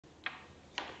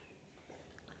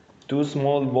two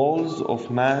small balls of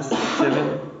mass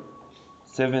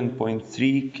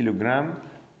 7.3 kilogram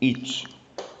each,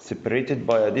 separated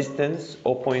by a distance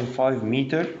 0.5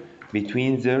 meter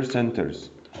between their centers.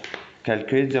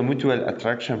 Calculate the mutual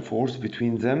attraction force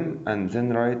between them and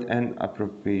then write an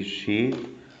appropriate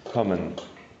comment.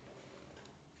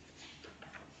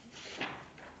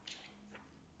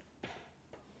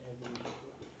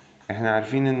 احنا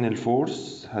عارفين ان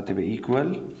الفورس هتبقى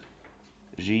equal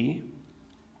G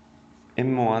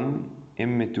M1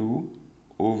 M2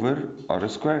 over R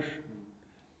square.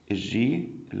 الجي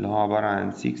اللي هو عبارة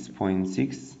عن 6.625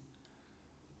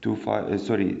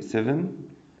 7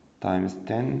 times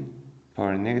 10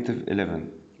 power negative 11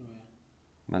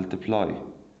 multiply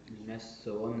 7.3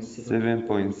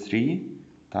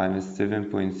 times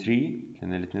 7.3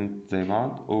 كان الاتنين زي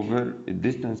بعض over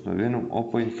الديستانس ما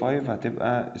بينهم 0.5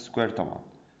 هتبقى سكوير طبعا.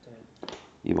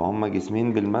 يبقى هما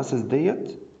جسمين بالماسس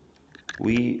ديت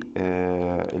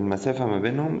والمسافة ما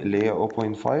بينهم اللي هي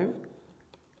 0.5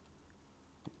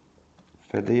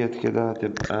 فديت كده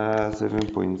هتبقى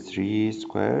 7.3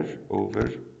 سكوير over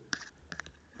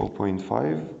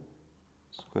 0.5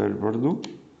 سكوير برضو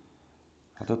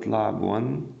هتطلع ب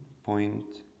 1.42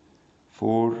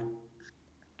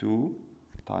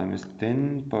 times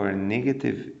 10 power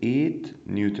negative 8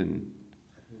 نيوتن.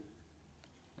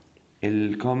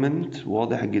 الكومنت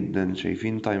واضح جدا،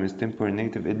 شايفين times 10 power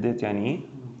negative 8 ديت يعني ايه؟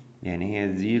 يعني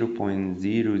هي 0.00080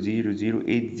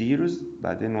 zeros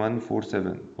بعدين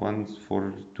 147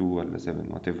 142 ولا 7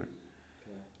 whatever.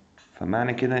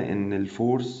 فمعنى كده ان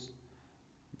الفورس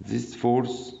this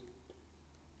force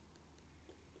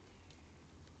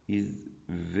is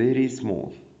very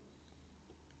small.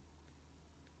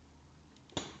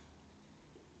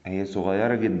 هي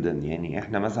صغيرة جدا، يعني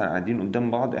احنا مثلا قاعدين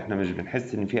قدام بعض احنا مش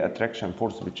بنحس ان في attraction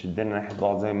force بتشدنا ناحية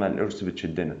بعض زي ما الارث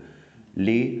بتشدنا.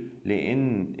 ليه؟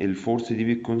 لان الفورس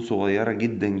دي بتكون صغيرة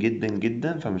جدا جدا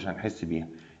جدا فمش هنحس بيها.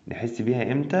 نحس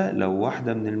بيها امتى؟ لو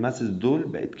واحدة من الماسس دول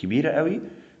بقت كبيرة قوي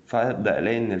فابدأ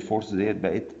الاقي ان الفورس ديت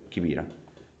بقت كبيرة.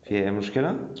 فيها اي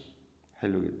مشكلة؟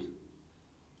 حلو جدا.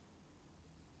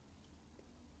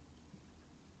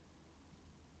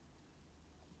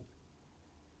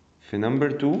 في نمبر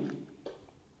 2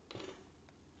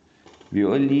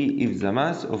 بيقول لي if the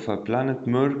mass of a planet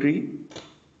Mercury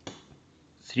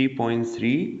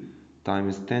 3.3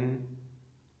 times 10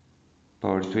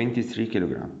 power 23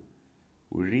 كيلوغرام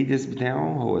والريدس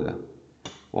بتاعه هو ده.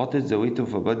 What is the weight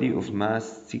of a body of mass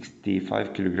 65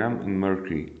 كيلوغرام in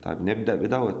mercury؟ طيب نبدأ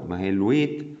بدوت، ما هي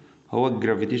الويت هو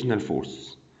الجرافيتيشنال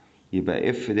فورس،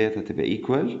 يبقى F ديت هتبقى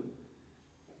equal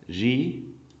G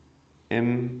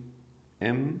M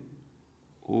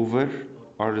over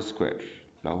R square.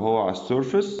 لو هو على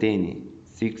السيرفس تاني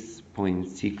 6.67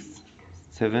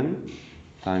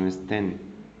 times 10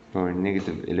 power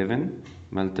negative 11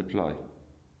 multiply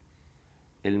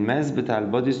الماس بتاع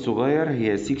البادي الصغير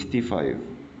هي 65،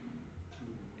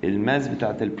 الماس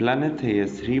بتاعت البلانت هي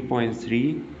 3.3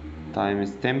 times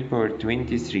 10 power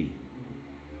 23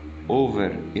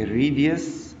 over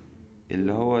الريديوس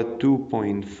اللي هو 2.439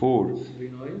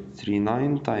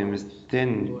 times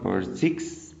 10 power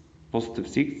 6 positive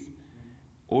 6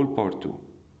 all power 2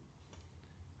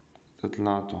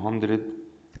 تطلع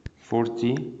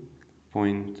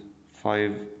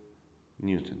 240.5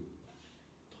 نيوتن.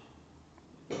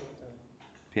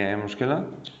 فيها أي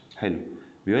مشكلة؟ حلو.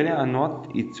 بيقول لي عن what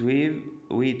its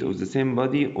weight of the same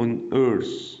body on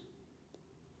earth.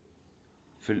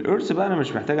 في الأرث بقى أنا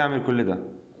مش محتاج أعمل كل ده.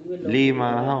 ليه؟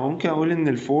 ما ممكن أقول إن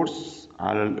الفورس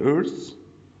على الأرث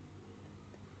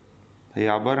هي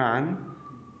عبارة عن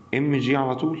mg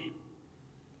على طول،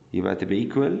 يبقى تبقى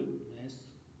equal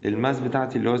الماس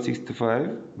بتاعتي اللي هو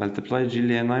 65 multiply g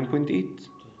اللي هي 9.8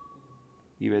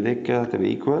 يبقى ده كده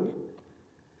هتبقى equal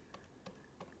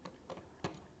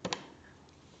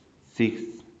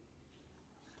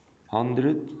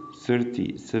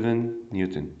 637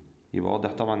 نيوتن. يبقى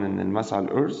واضح طبعا ان الماس على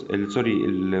الارث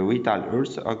الويت على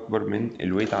الارث اكبر من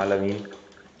الويت على مين؟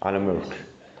 على ميركوري.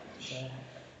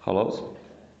 خلاص.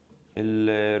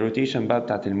 الروتيشن بقى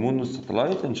بتاعت المون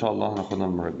والساتلايت ان شاء الله هناخدها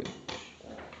المره الجايه.